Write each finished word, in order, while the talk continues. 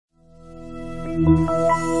The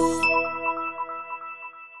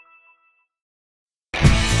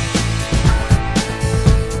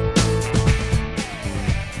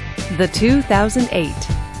 2008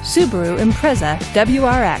 Subaru Impreza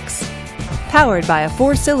WRX, powered by a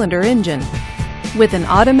 4-cylinder engine with an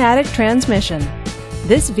automatic transmission.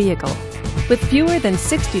 This vehicle, with fewer than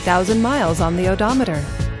 60,000 miles on the odometer,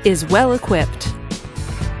 is well equipped.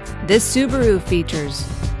 This Subaru features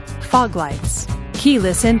fog lights,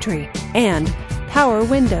 keyless entry, and power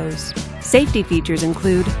windows. Safety features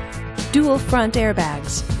include dual front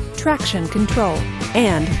airbags, traction control,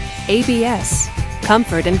 and ABS.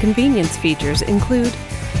 Comfort and convenience features include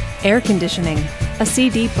air conditioning, a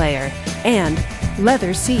CD player, and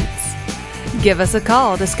leather seats. Give us a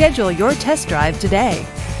call to schedule your test drive today.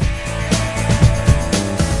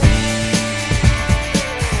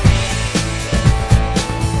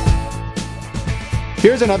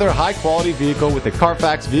 Here's another high-quality vehicle with a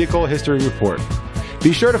Carfax Vehicle History Report.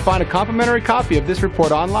 Be sure to find a complimentary copy of this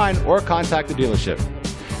report online or contact the dealership.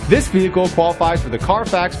 This vehicle qualifies for the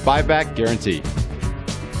Carfax Buyback Guarantee.